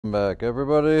Back,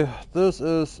 everybody. This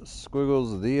is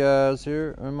SquigglesTheAzz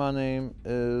here, and my name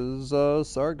is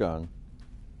Sargon.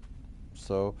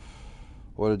 So,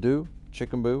 what to do?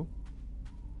 Chicken boo.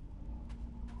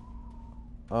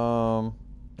 Um,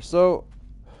 so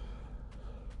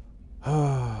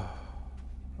I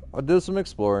did some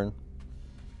exploring,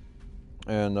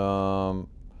 and I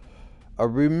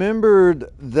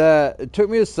remembered that it took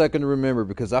me a second to remember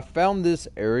because I found this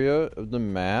area of the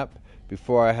map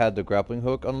before I had the grappling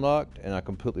hook unlocked, and I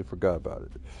completely forgot about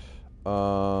it.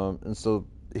 And so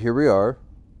here we are.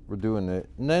 We're doing it.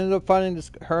 And I ended up finding this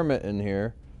hermit in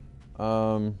here.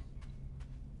 And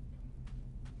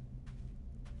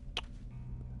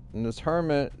this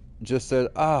hermit just said,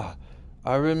 "Ah,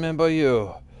 I remember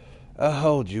you. I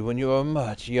held you when you were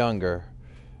much younger."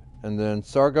 And then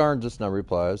Sargon just now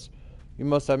replies, "You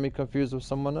must have me confused with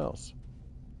someone else."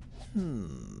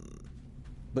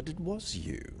 But it was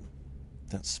you.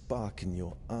 That spark in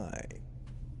your eye.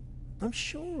 I'm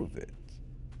sure of it.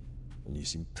 And you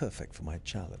seem perfect for my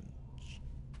challenge.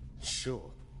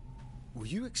 Sure. Were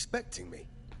you expecting me?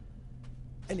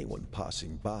 Anyone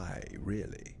passing by,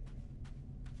 really.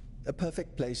 A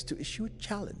perfect place to issue a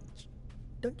challenge,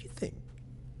 don't you think?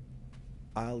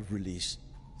 I'll release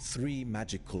 3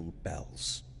 magical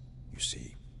bells, you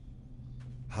see.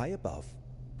 High above,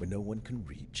 where no one can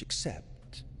reach except.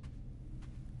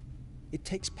 It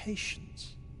takes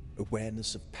patience,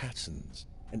 awareness of patterns,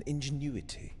 and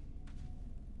ingenuity.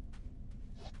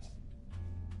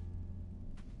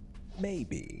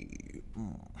 Maybe.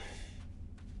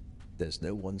 There's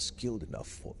no one skilled enough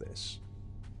for this.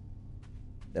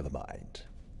 Never mind.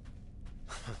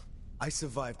 I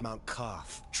survived Mount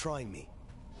Kaf. Try me.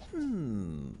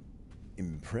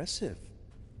 Impressive.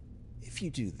 If you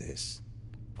do this,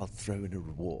 I'll throw in a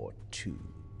reward too.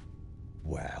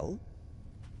 Well,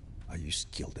 are you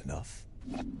skilled enough?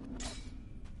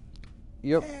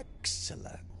 Yep.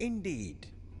 Excellent. Indeed.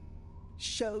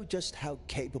 Show just how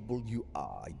capable you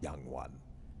are, young one.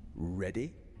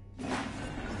 Ready?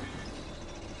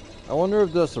 I wonder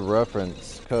if that's a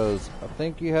reference, because I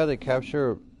think you had to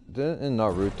capture, didn't in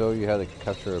Naruto you had to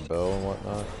capture a bell and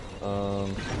whatnot?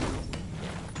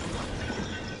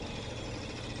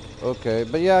 Okay,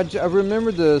 but yeah, I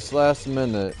remembered this last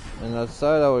minute, and I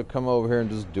decided I would come over here and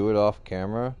just do it off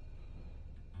camera.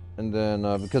 And then,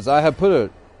 because I had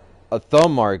put a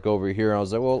thumb mark over here, and I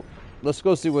was like, well, let's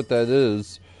go see what that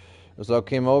is. And so I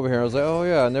came over here, and I was like, oh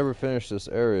yeah, I never finished this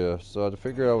area. So I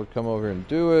figured I would come over here and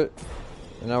do it.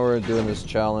 And now we're doing this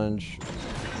challenge.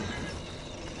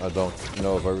 I don't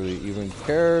know if I really even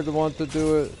care to want to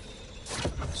do it.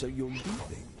 So you're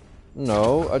leaving?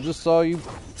 No, I just saw you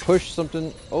push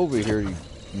something over here, you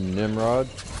Nimrod.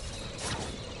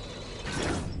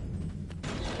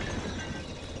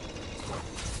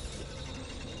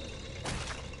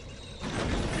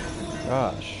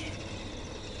 Gosh.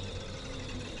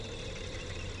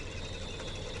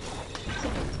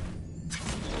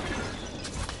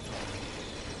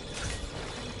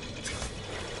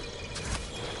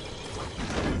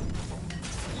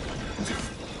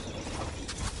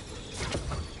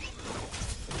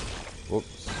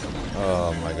 Whoops.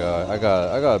 Oh my god. I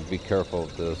gotta be careful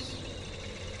with this.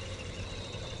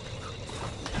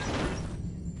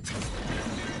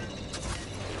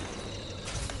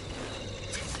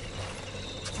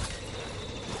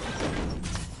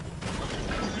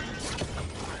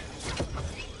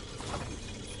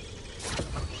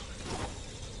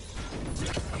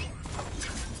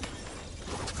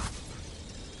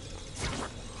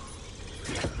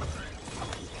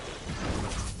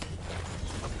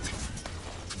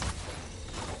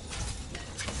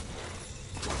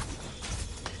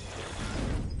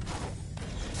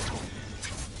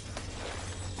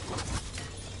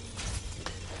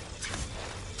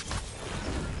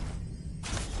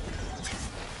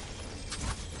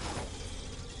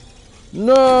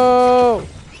 No!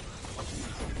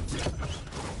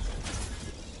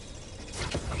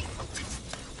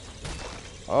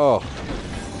 Oh.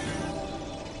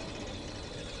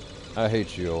 I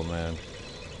hate you, old man.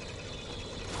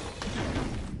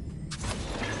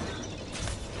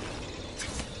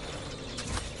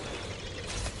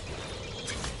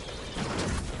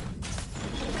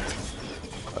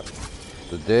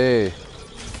 The day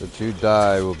that you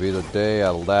die will be the day I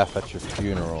laugh at your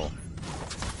funeral.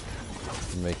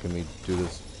 You're making me do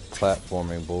this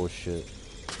platforming bullshit.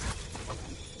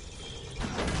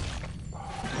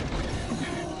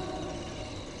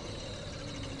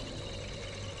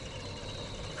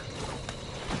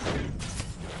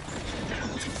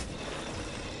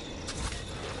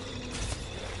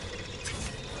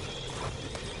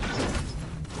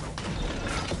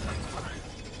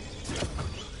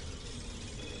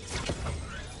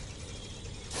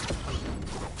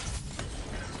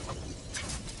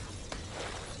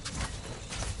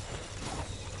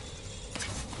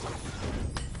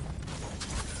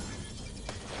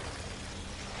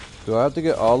 Do I have to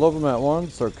get all of them at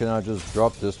once, or can I just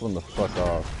drop this one the fuck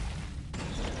off?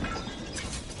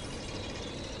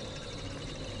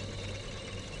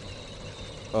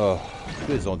 Oh,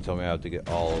 please don't tell me I have to get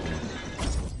all of them.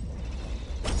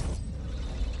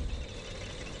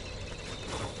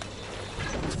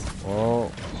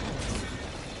 Oh.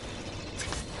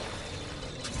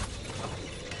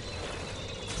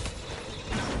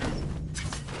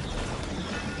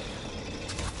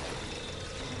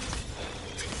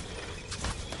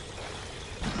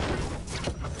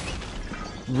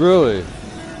 Really?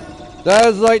 That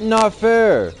is like not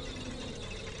fair.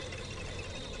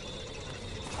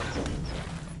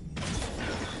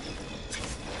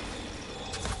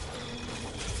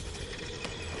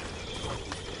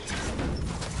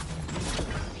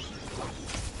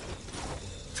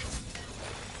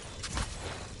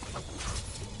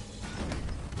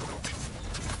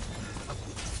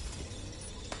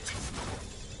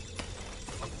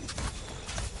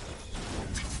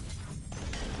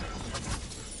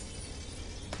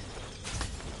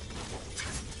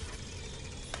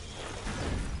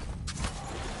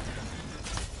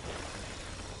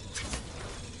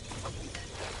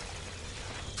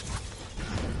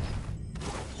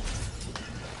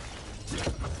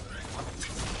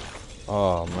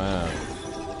 Oh man,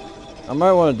 I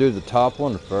might want to do the top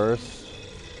one first.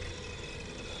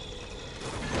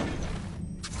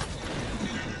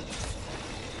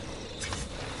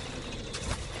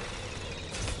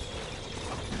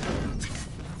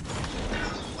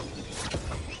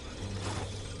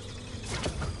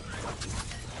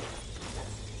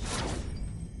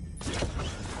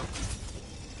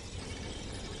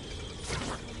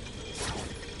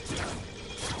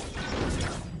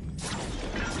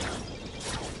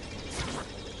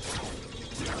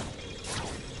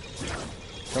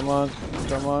 Come on,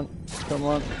 come on, come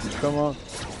on, come on.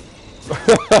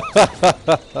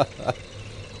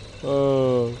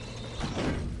 Oh,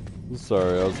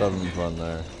 sorry, I was having fun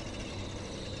there.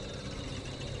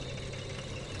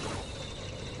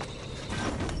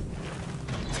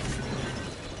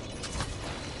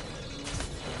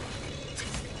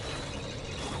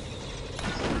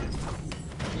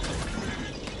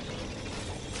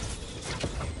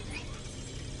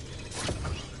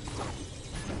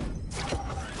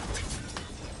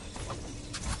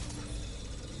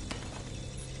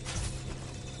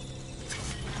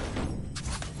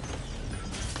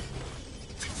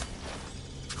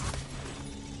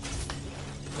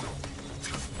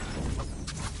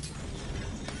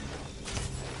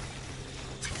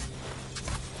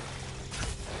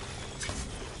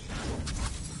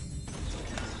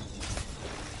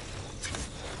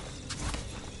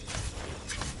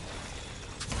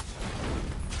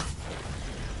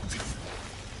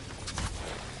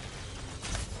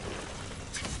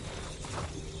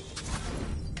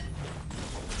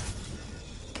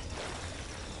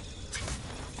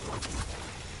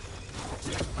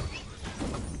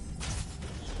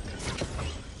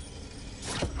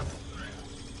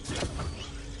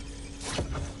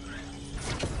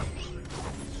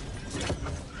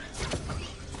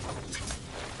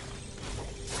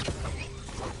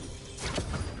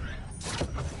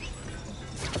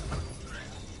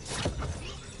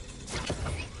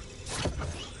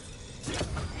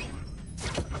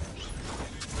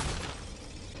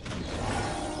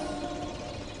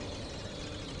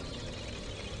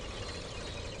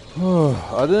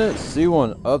 I didn't see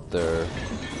one up there.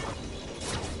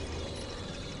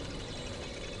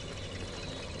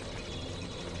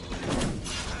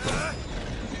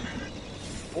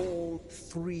 All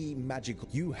three magical.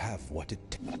 You have what it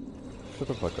takes. Shut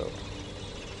the fuck up.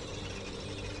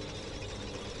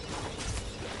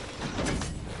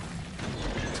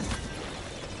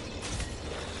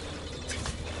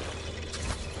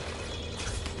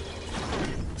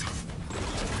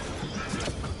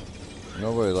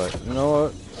 Nobody like, you know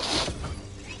what?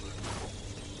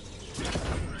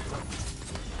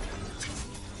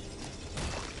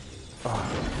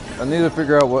 I need to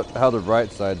figure out how the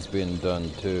right side's being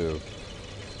done too.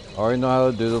 I already know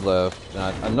how to do the left, and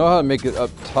I know how to make it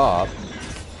up top.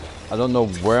 I don't know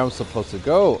where I'm supposed to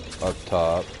go up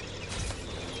top.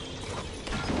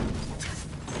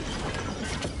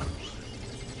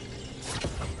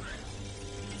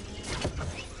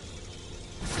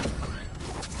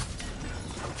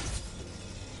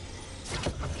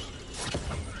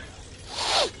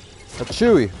 A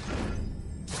chewy.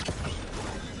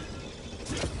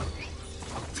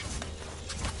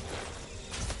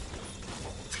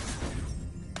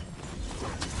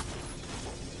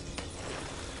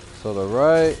 So the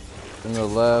right and the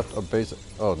left are basic.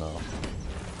 Oh no.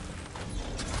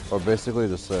 Are basically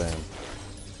the same.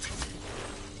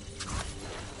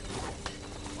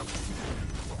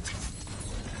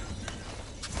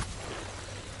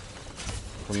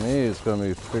 For me, it's gonna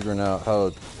be figuring out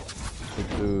how to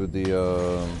do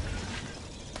the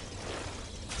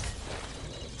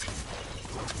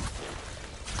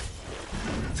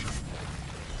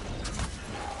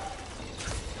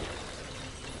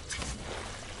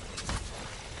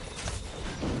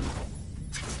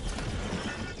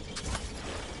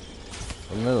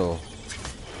middle.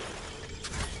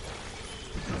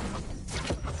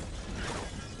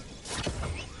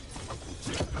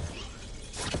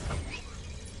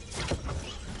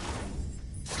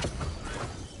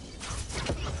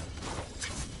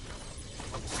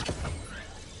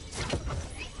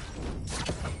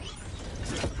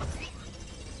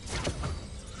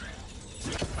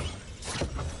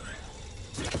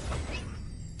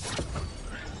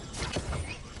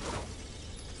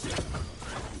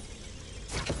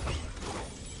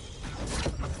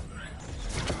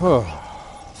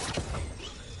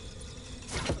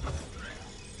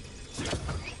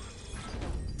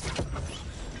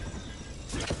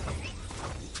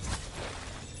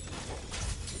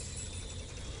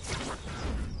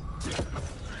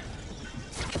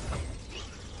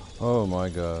 Oh my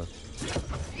god.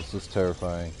 This is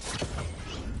terrifying.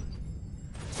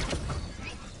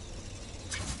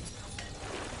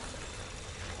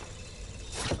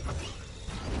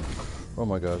 Oh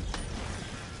my god.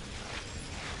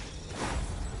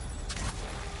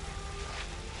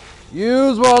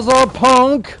 You was a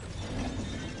punk!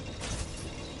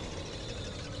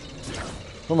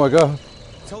 Oh my god.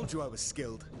 Told you I was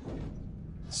skilled.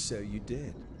 So you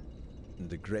did.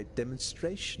 And a great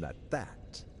demonstration at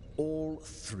that. All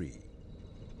three.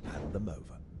 Hand them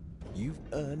over. You've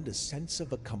earned a sense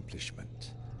of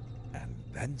accomplishment. And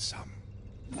then some.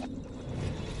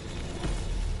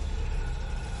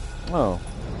 Oh.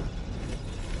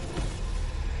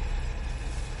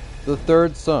 The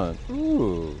third son.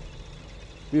 Ooh.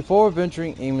 Before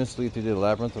venturing aimlessly through the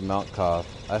labyrinth of Mount Koth,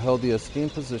 I held the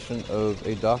esteemed position of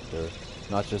a doctor.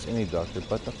 Not just any doctor,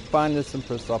 but the finest in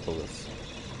Persepolis.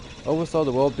 Oversaw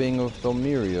the well-being of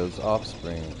Thomiria's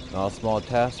offspring, not a small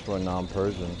task for a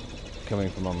non-Persian, coming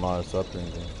from a modest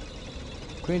upbringing.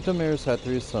 Queen Thomirius had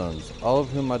 3 sons, all of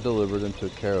whom I delivered and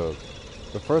took care of.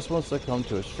 The first one succumbed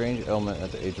to a strange ailment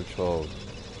at the age of 12.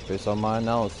 Based on my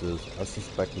analysis, I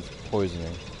suspect it's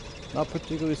poisoning. Not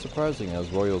particularly surprising,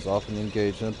 as royals often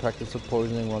engage in the practice of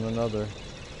poisoning one another.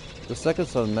 The second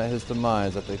son met his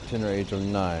demise at the tender age of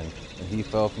 9, and he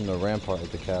fell from the rampart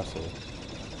of the castle.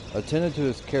 I attended to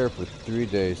his care for 3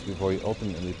 days before he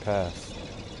ultimately passed.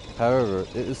 However,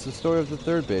 it is the story of the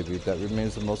third baby that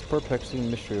remains the most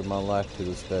perplexing mystery of my life to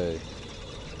this day.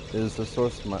 It is the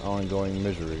source of my ongoing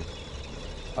misery.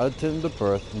 I attended the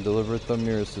birth and delivered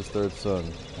Thomirius' third son,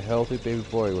 a healthy baby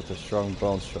boy with a strong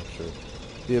bone structure,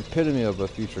 the epitome of a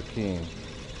future king.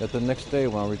 Yet the next day,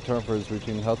 when I returned for his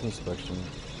routine health inspection,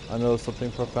 I noticed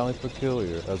something profoundly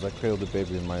peculiar as I cradled the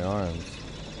baby in my arms.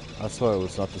 I saw it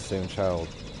was not the same child.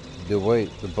 The weight,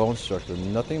 the bone structure,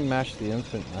 nothing matched the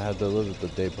infant I had delivered the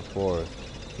day before.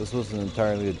 This was an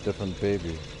entirely different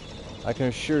baby. I can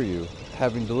assure you,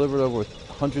 having delivered over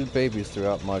 100 babies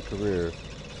throughout my career,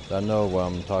 that I know what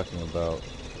I'm talking about.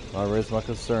 When I raised my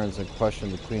concerns and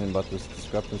questioned the queen about this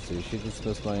discrepancy, she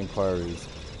dismissed my inquiries,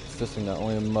 insisting that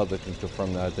only a mother can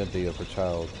confirm the identity of her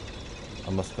child. I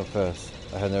must confess,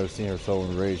 I had never seen her so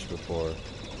enraged before.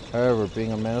 However,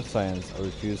 being a man of science, I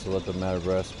refused to let the matter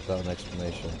rest without an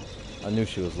explanation. I knew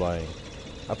she was lying.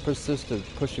 I persisted,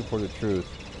 pushing for the truth,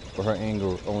 but her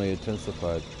anger only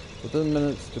intensified. Within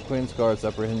minutes, the Queen's guards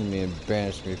apprehended me and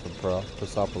banished me from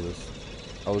Persepolis.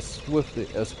 I was swiftly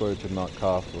escorted to Mount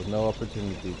Koth with no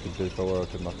opportunity to bid farewell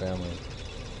to my family.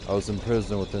 I was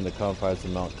imprisoned within the confines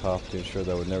of Mount Koth to ensure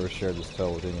that I would never share this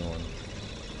tale with anyone.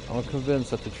 I'm convinced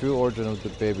that the true origin of the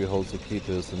baby holds the key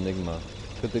to this enigma.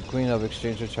 Could the Queen have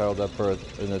exchanged her child at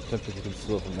birth in an attempt to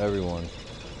conceal it from everyone?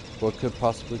 What could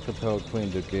possibly compel a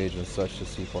queen to engage in such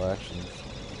deceitful actions?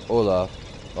 Olaf,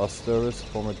 Austerus,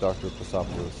 former doctor of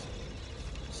Persepolis.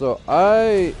 So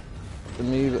I'm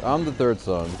the third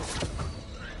son.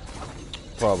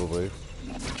 Probably.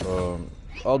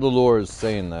 All the lore is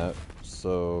saying that,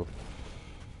 so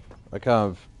I kind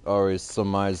of already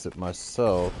surmised it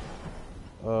myself.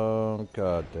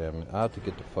 God damn it. I have to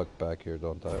get the fuck back here,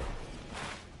 don't I?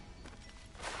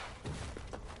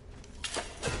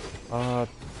 Gosh,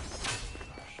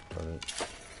 darn it.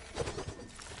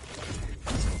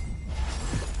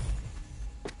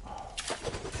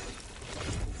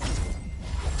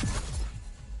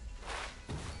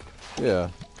 Yeah.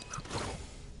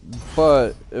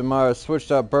 But am I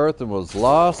switched at birth and was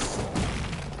lost?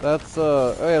 That's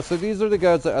oh yeah, so these are the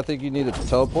guys that I think you needed to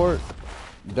teleport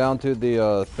down to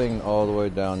the thing all the way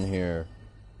down here.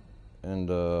 and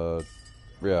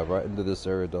yeah, right into this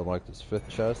area to unlock this 5th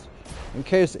chest. In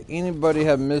case anybody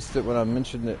had missed it when I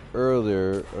mentioned it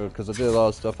earlier, because I did a lot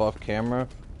of stuff off camera,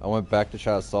 I went back to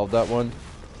try to solve that one.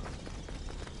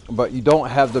 But you don't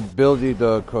have the ability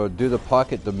to do the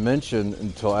pocket dimension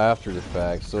until after the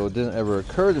fact, so it didn't ever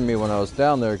occur to me when I was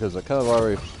down there, because I kind of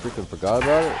already freaking forgot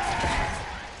about it.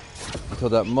 Until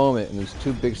that moment, and there's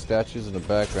 2 big statues in the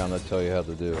background that tell you how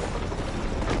to do it.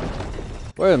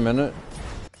 Wait a minute.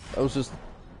 I was just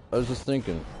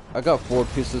thinking. I got 4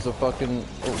 pieces of fucking...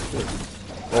 Oh, shit.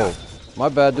 Oh, my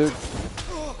bad, dude.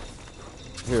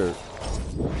 Here.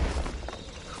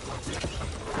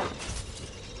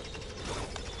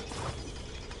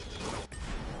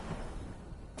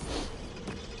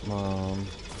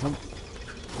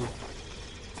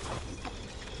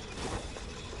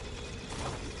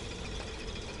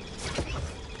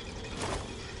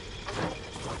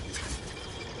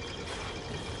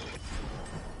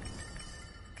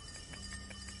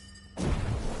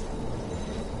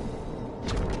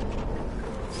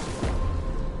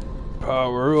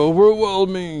 Power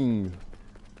overwhelming.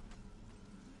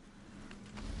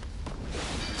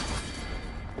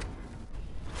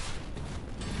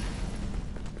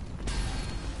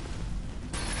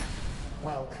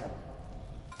 Welcome.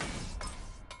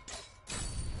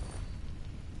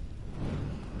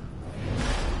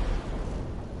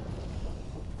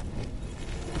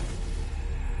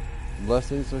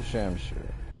 Blessings of Shamshir.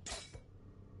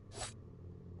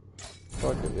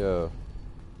 Fuck it, yeah.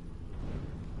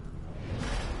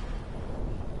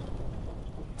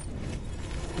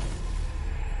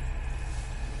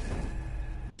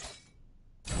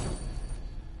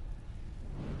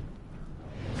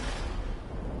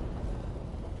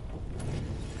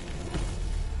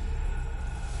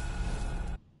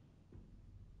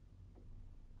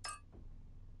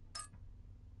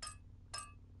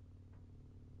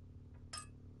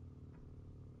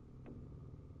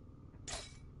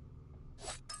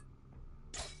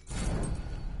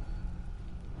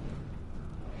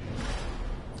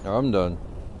 I'm done.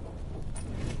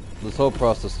 This whole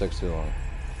process takes too long.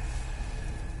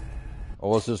 I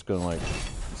was just gonna like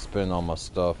spin all my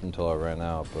stuff until I ran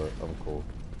out, but I'm cool.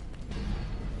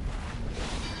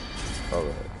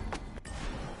 Alright.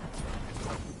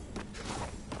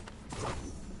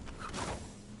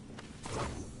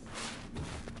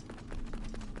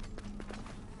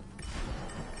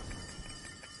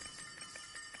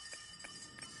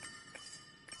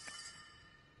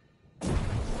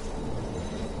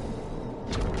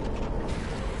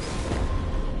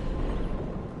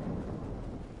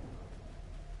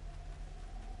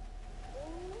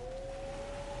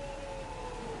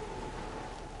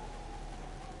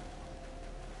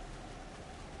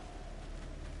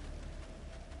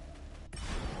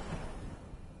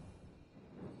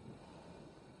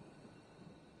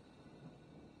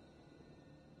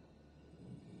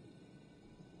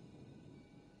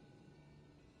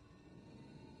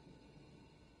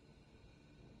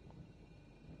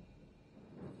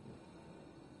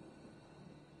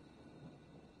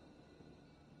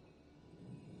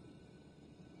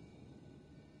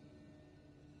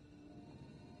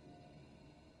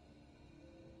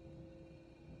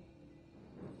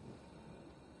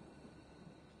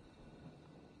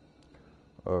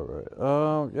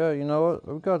 Alright, yeah, you know what?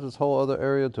 We've got this whole other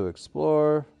area to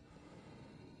explore.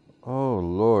 Oh,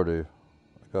 lordy.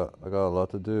 I got a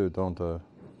lot to do, don't I?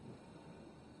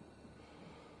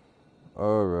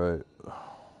 Alright.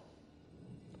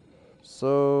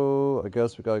 So, I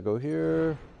guess we gotta go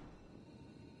here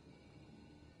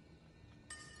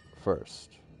first.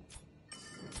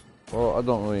 Well, I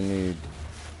don't really need...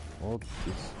 Well,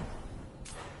 just...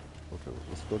 Okay,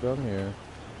 let's go down here.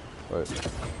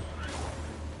 Right.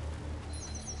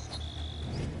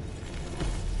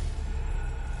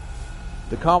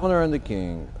 The Commoner and the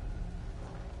King.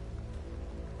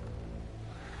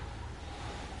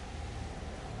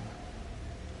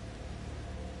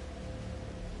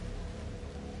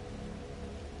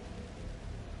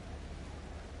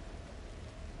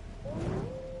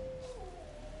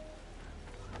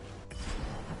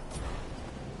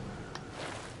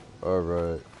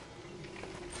 Alright.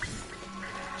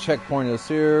 Checkpoint is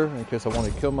here in case I want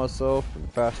to kill myself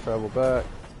and fast travel back.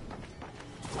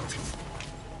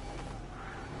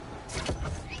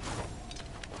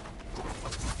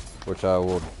 Which I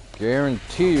will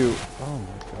guarantee you. Oh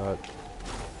my god.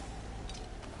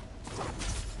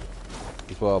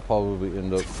 That's what I'll probably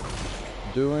end up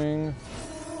doing.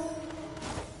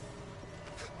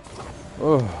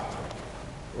 Oh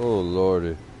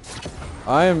lordy.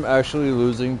 I am actually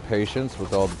losing patience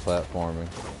with all the platforming.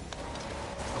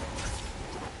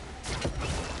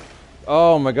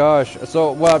 Oh my gosh.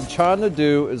 So what I'm trying to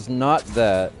do is not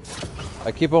that.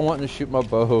 I keep on wanting to shoot my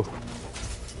bow.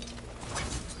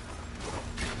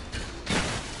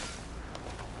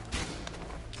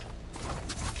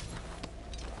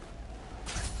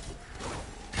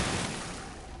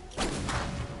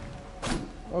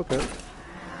 Okay.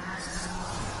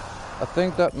 I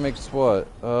think that makes what?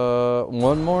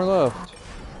 One more left.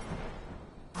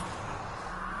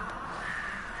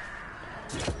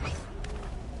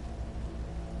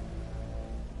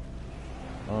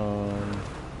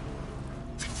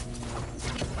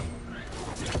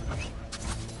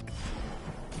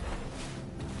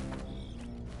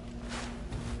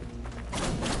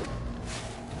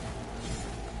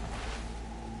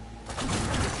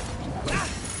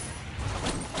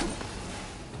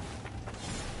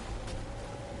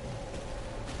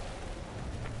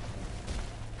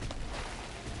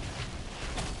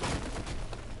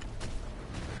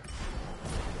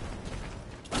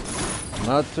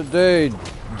 Not today,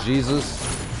 Jesus.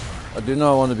 I do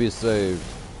not want to be saved.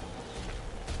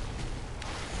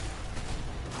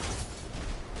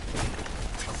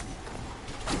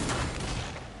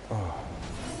 Oh.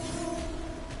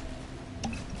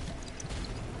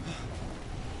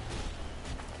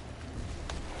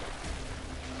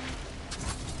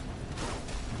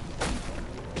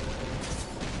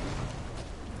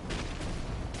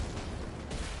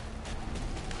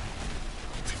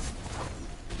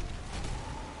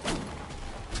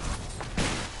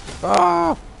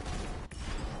 Ah!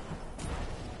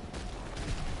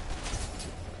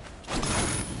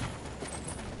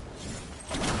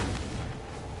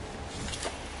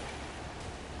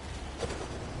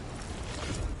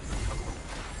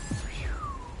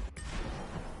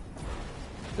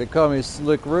 They call me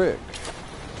Slick Rick.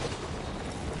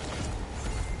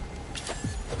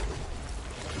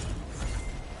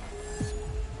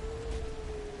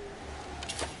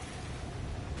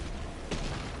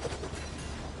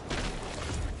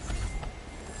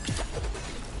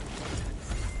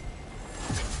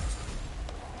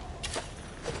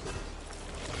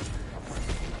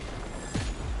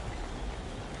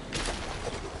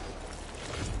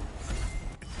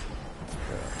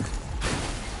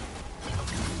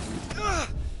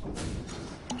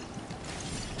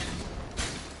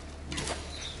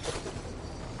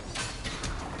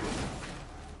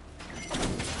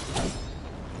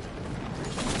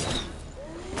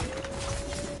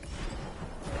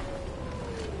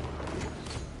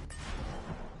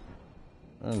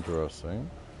 Interesting.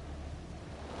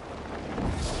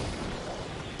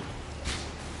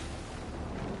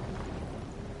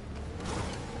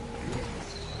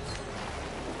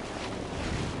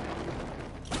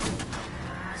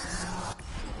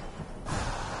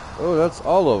 Oh, that's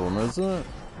all of them, isn't it?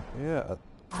 Yeah,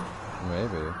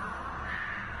 maybe.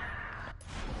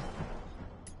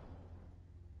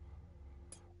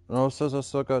 No, it says I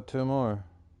still got 2 more.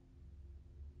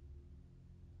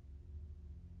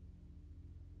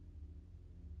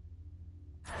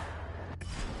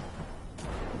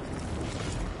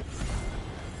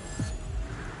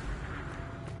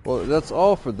 Well, that's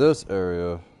all for this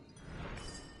area.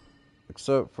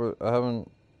 Except for, I haven't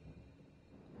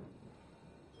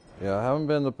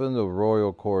been up in the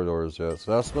royal corridors yet,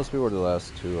 so that's supposed to be where the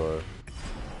last 2 are.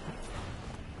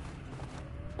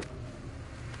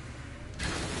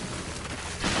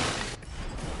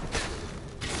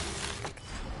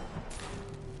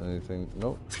 Anything?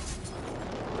 Nope.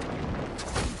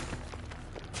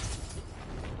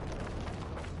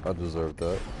 I deserve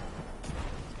that.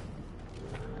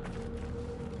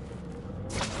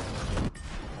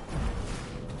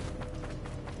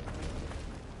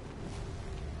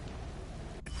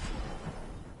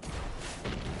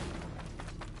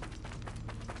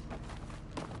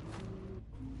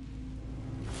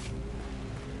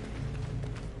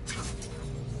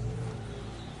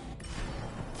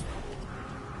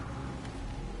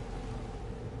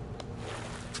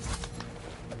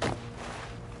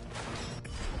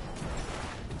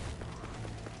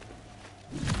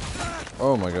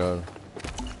 Oh my god.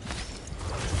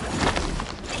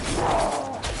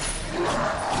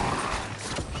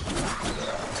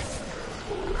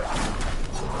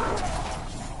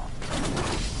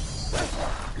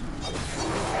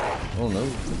 Oh no.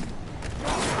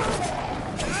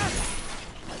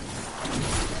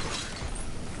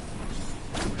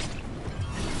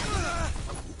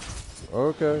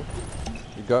 Okay.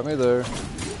 You got me there.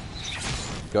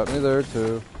 Got me there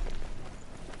too.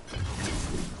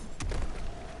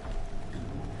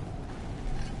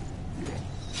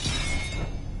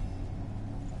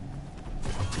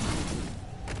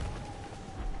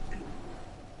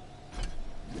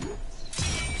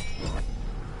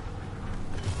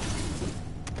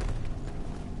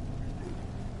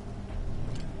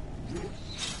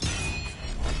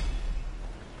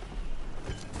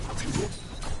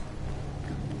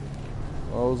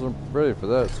 I wasn't ready for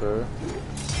that, sir.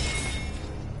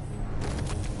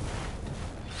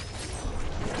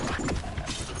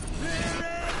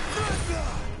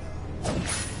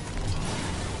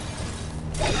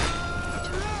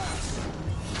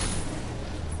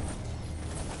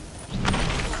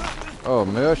 Oh,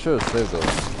 maybe I should have saved those.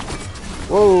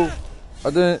 Whoa! I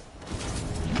didn't.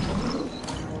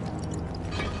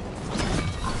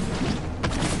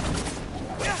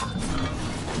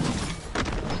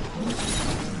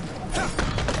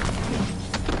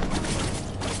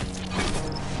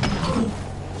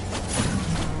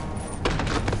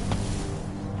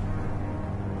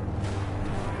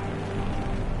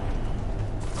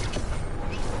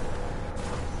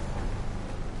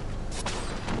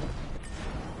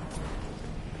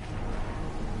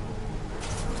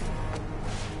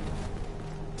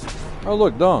 Oh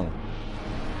look, dung.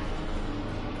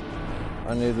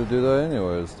 I need to do that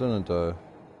anyways, didn't I?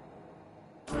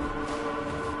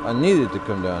 I needed to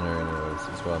come down here anyways,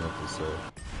 that's what I meant to say.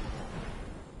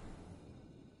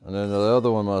 And then the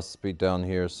other one must be down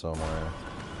here somewhere.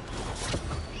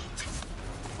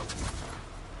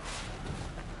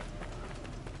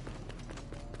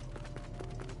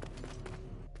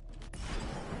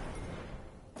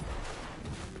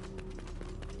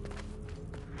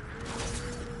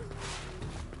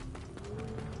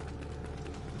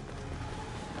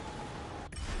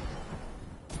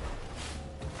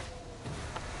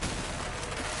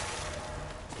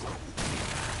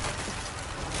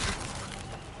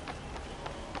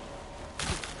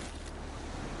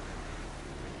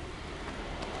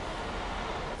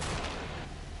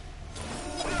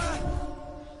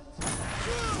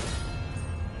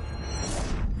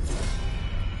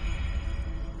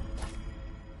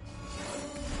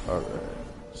 Alright,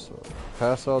 so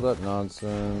pass all that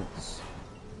nonsense.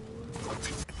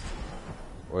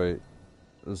 Wait,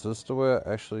 is this the way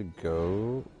I actually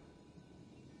go?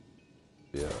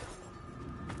 Yeah.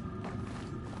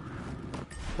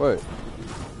 Wait.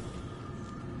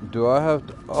 Do I have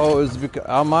to? Oh, it's because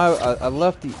I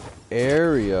left the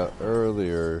area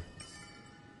earlier.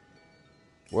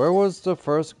 Where was the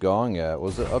first gong at?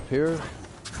 Was it up here?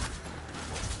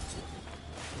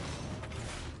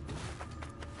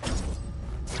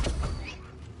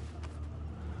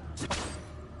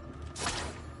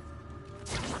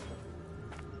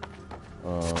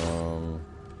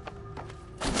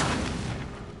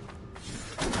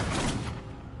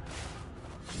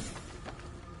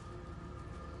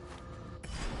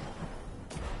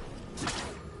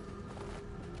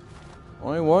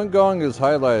 Only one gong is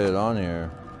highlighted on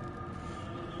here.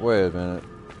 Wait a minute.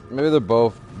 Maybe they're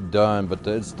both done, but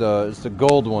it's the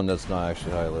gold one that's not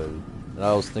actually highlighted. And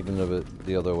I was thinking of it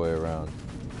the other way around.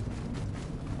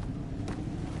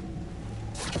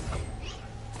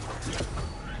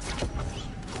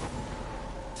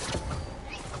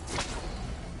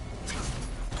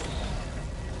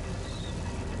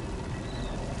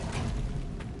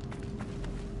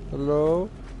 Hello?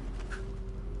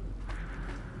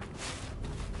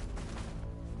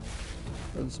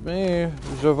 It's me,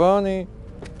 Giovanni.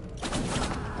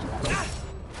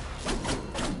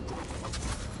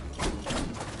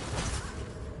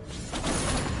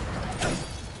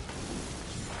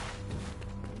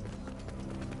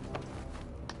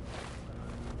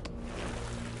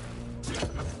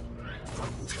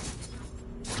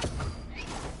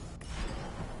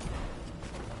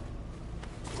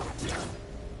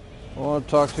 I want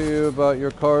to talk to you about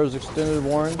your car's extended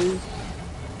warranty.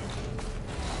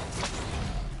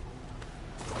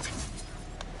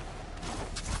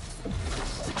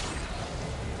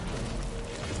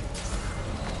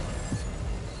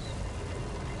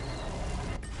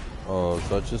 Oh, is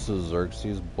that just a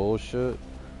Xerxes bullshit?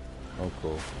 Oh,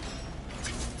 cool.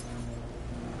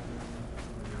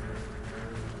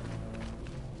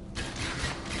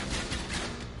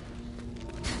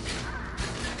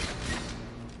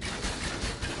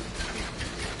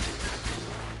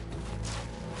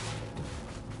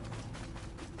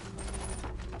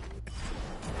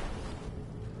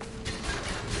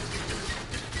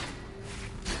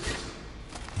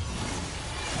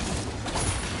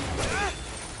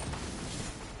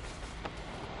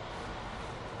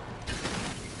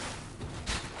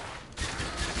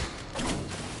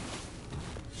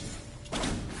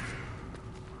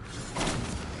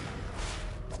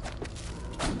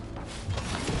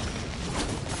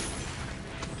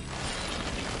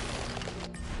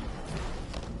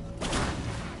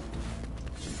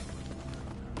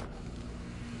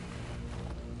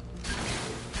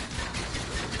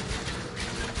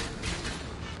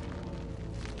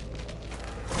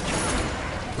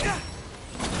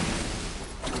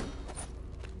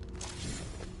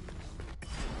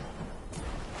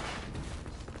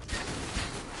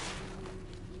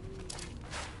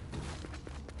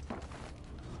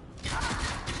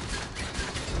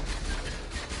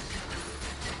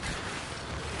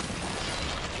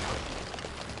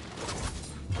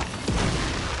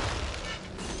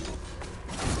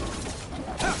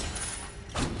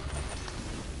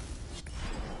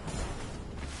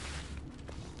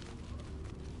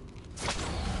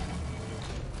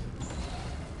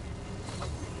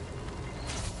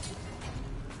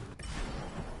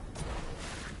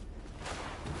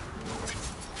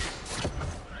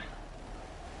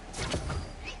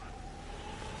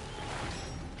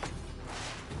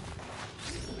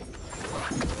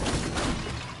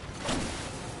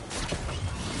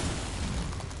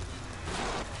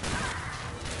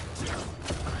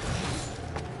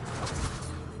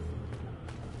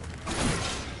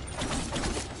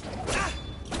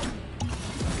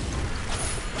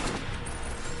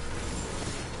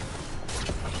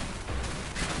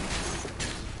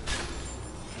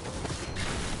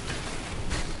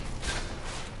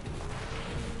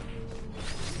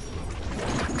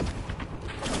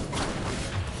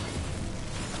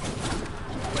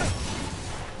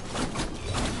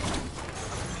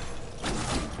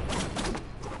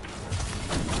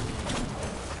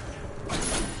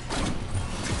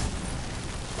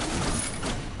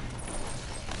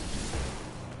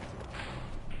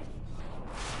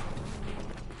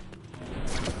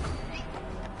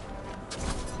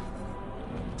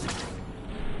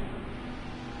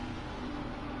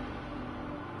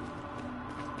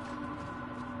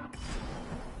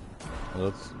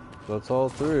 That's all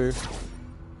three.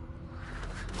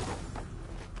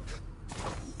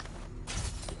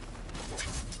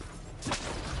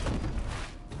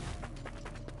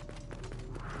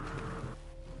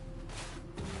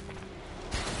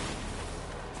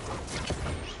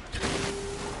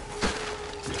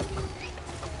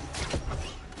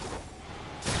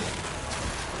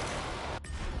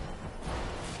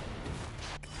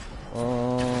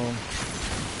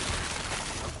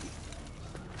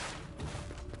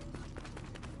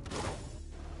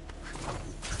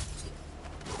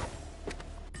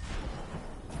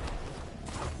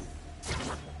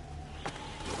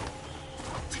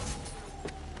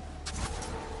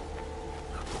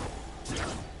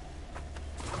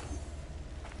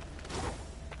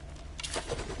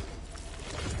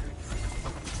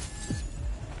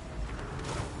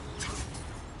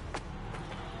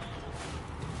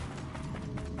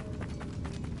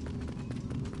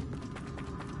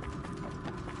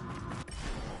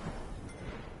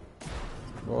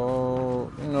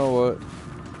 Well, you know what?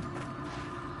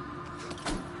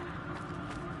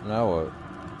 Now what?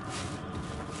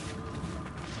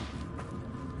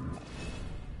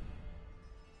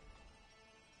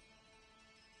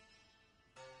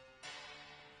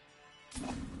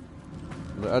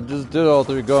 I just did all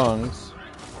three gongs.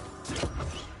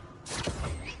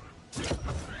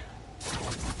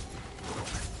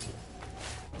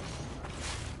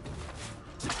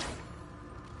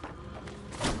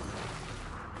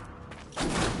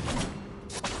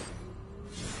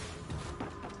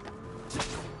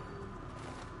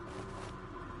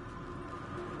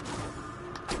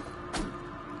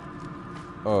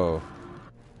 Oh.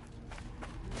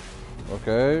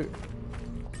 Okay.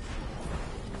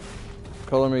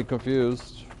 Color me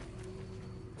confused.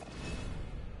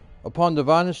 Upon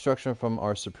divine instruction from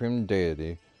our supreme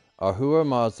deity, Ahura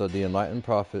Mazda, the enlightened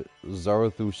prophet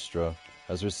Zarathustra,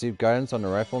 has received guidance on the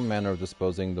rightful manner of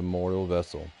disposing the mortal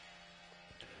vessel.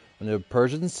 When a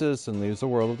Persian citizen leaves the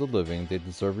world of the living, they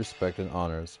deserve respect and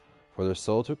honors. For their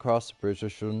soul to cross the bridge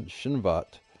of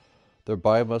Shinvat, their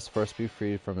body must first be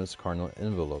freed from its carnal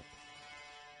envelope.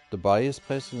 The body is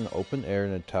placed in the open air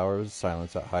in a tower of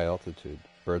silence at high altitude.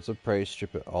 Birds of prey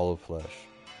strip it all of flesh.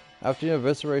 After the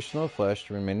evisceration of flesh,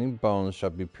 the remaining bones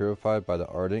shall be purified by the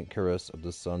ardent caress of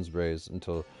the sun's rays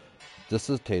until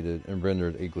dissipated and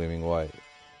rendered a gleaming white.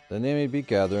 Then they may be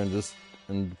gathered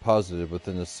and deposited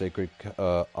within the sacred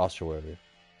ossuary.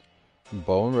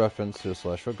 Bow in reference to the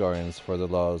celestial guardians, for their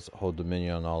laws hold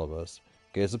dominion on all of us.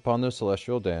 Gaze upon their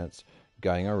celestial dance,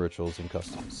 guiding our rituals and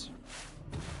customs.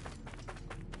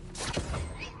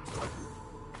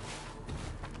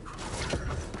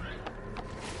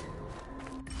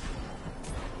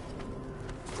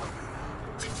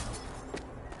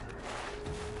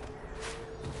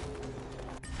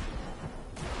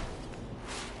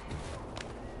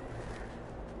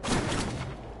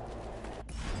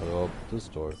 How do I open this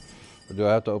door? Or do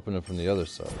I have to open it from the other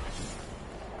side?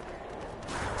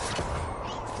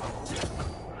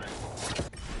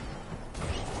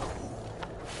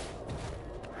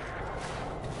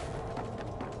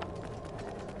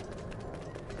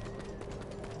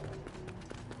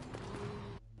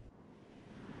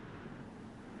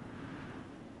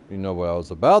 You know what I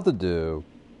was about to do.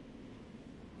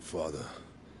 Father,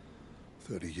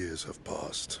 30 years have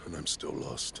passed, and I'm still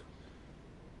lost.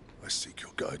 I seek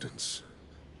your guidance.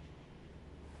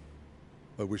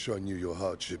 I wish I knew your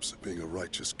hardships of being a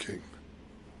righteous king.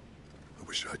 I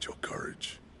wish I had your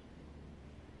courage.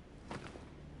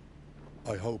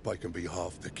 I hope I can be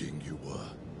half the king you were.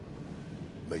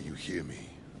 May you hear me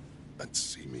and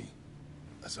see me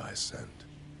as I ascend.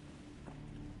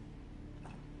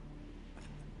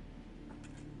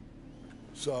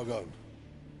 Sargon,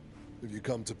 have you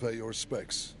come to pay your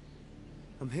respects?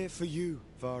 I'm here for you,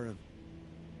 Varum.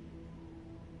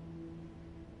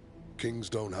 Kings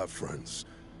don't have friends,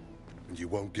 and you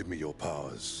won't give me your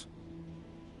powers.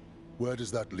 Where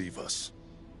does that leave us?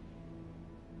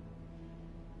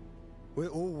 We're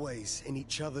always in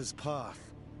each other's path.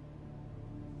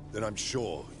 Then I'm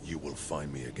sure you will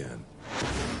find me again.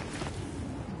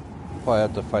 Probably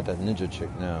have to fight that ninja chick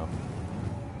now.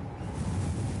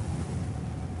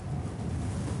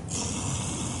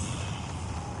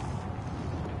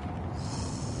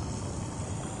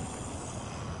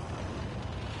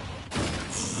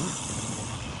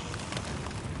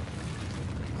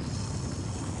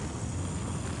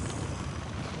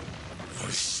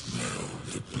 I smell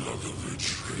the blood of a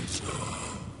traitor.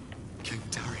 King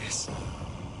Darius.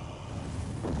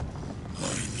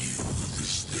 I knew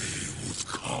this day would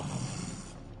come.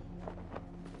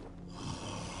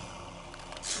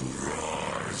 To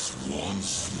rise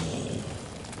once more.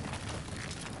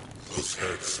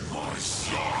 protects my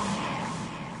son.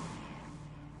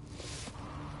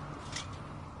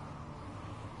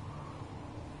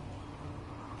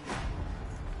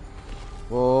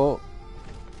 Well,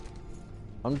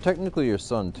 I'm technically your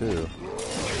son too.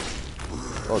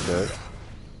 Okay.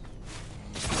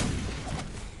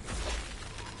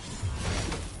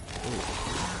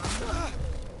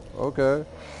 Okay.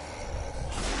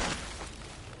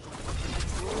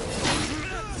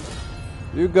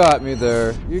 You got me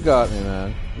there. You got me,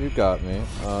 man. You got me.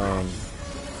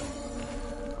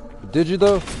 Did you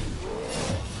though?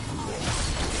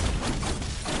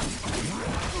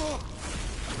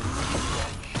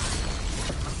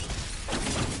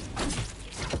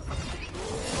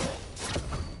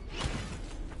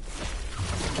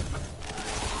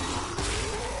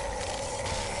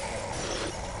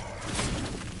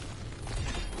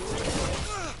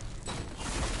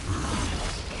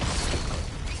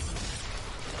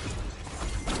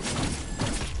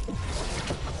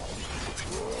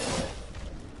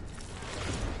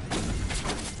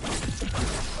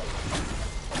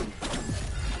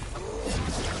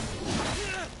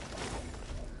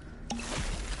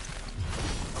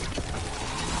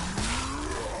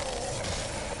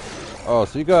 Oh,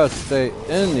 so you gotta stay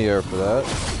in the air for that.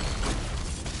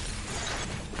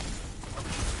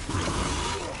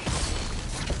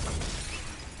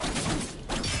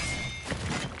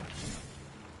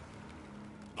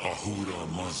 Ahura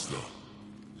Mazda,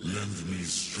 lend me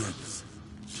strength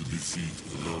to defeat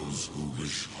those who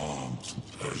wish harm to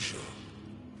Persia.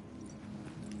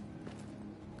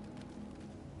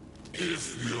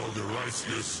 If you are the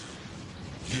righteous,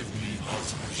 give me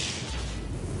Azmish,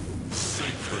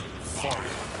 sacred fire.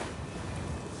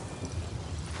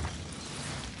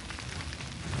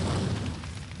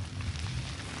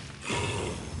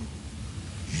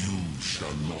 You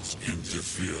shall not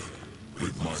interfere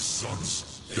with my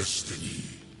son's destiny.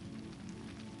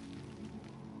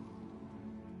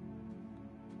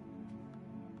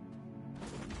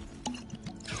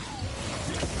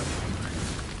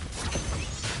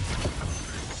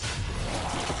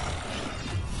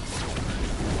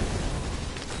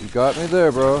 You got me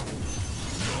there, bro.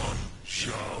 None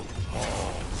shall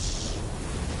pass.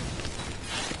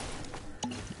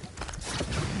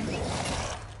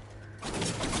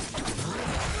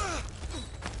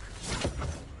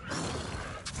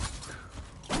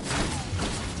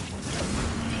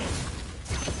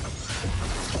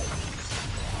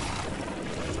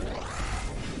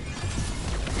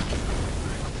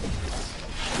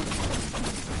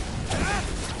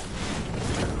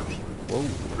 Whoa.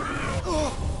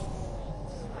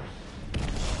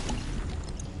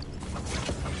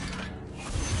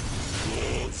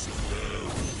 Gods bear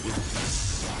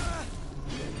witness.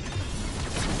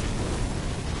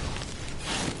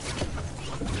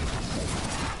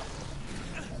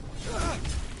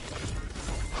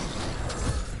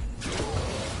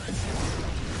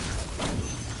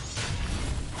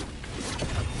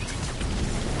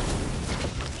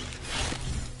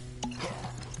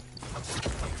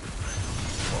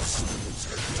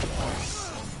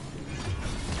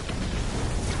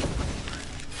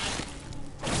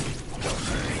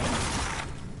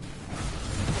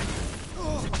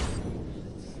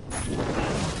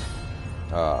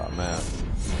 Ah, man.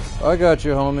 I got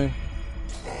you, homie.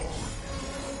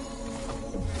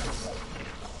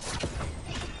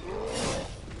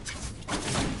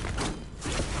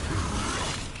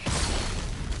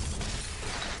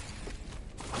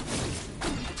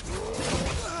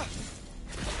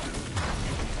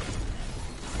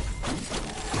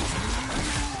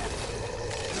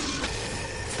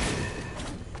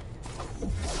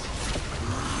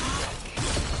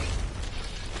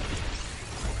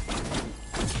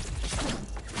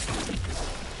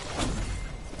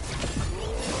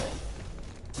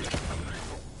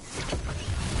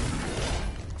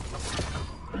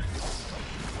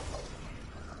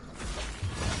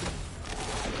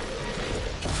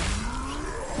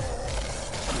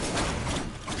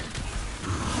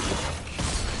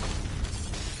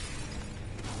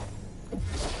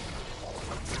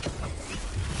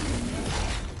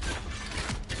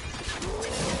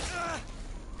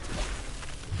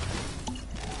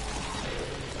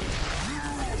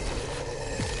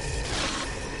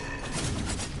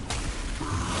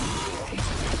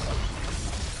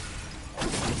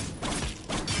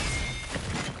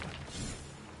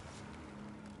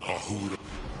 Ahura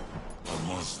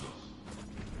Mazda.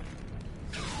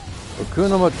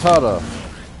 Hakuna Matata.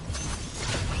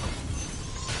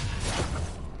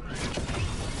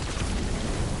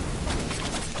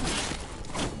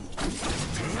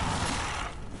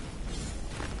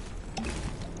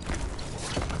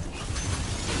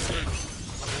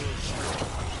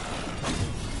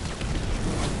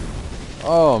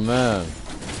 Oh man.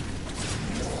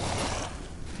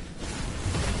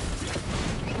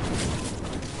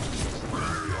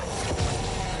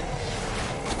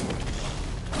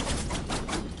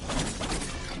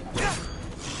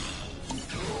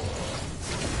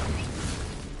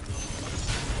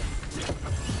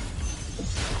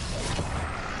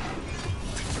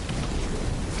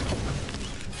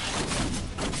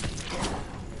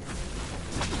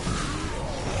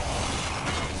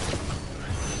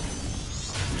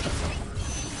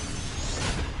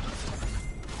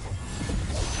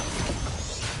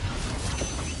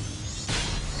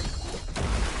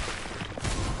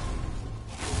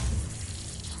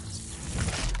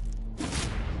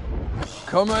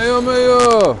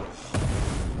 Kamehameha!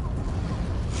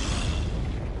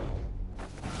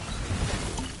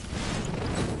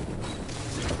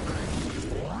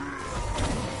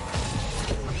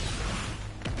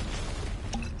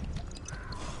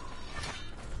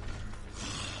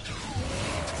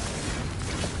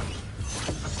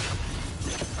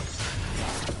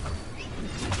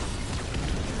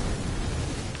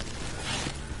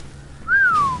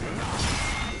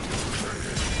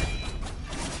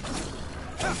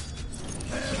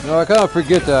 No, I kind of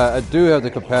forget that I do have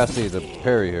the capacity to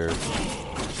parry here.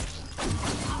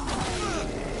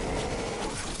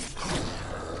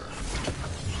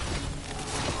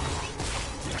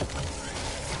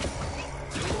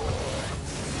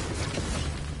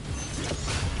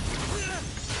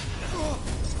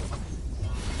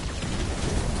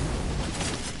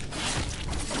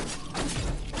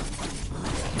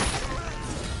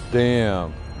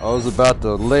 Damn, I was about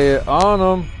to lay it on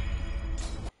him.